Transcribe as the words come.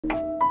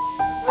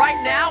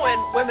Right now in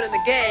Women in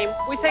the Game,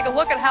 we take a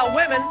look at how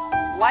women,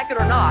 like it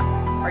or not,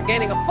 are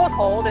gaining a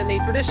foothold in the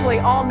traditionally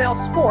all-male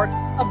sport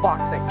of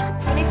boxing.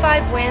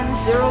 25 wins,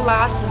 0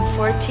 losses, and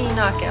 14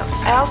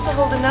 knockouts. I also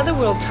hold another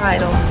world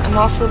title. I'm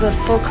also the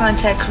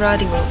full-contact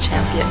karate world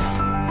champion.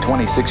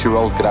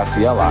 26-year-old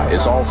Graciela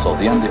is also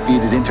the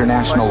undefeated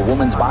International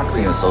Women's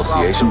Boxing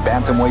Association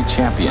bantamweight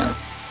champion.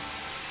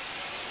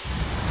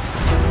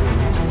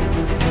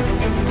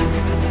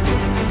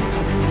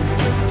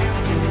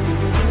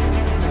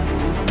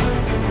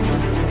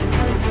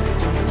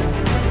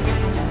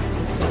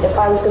 If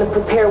I was going to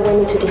prepare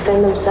women to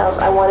defend themselves,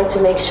 I wanted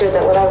to make sure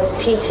that what I was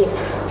teaching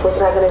was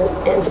not going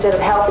to, instead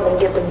of helping them,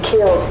 get them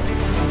killed.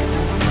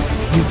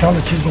 You told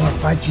her she's going to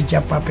fight, she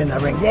jumped up in the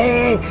ring.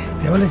 Yay!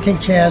 The only thing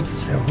she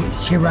has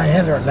is she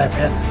right-handed or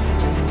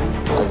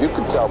left-handed. If you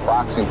could tell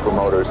boxing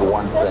promoters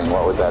one thing,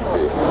 what would that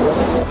be?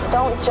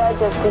 Don't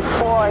judge us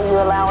before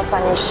you allow us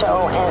on your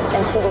show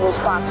and see the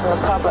response from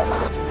the public.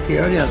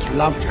 The audience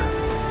loved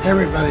her.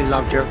 Everybody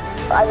loved her.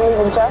 I believe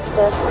in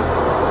justice,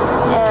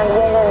 and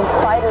women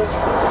fighters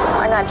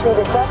are not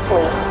treated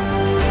justly.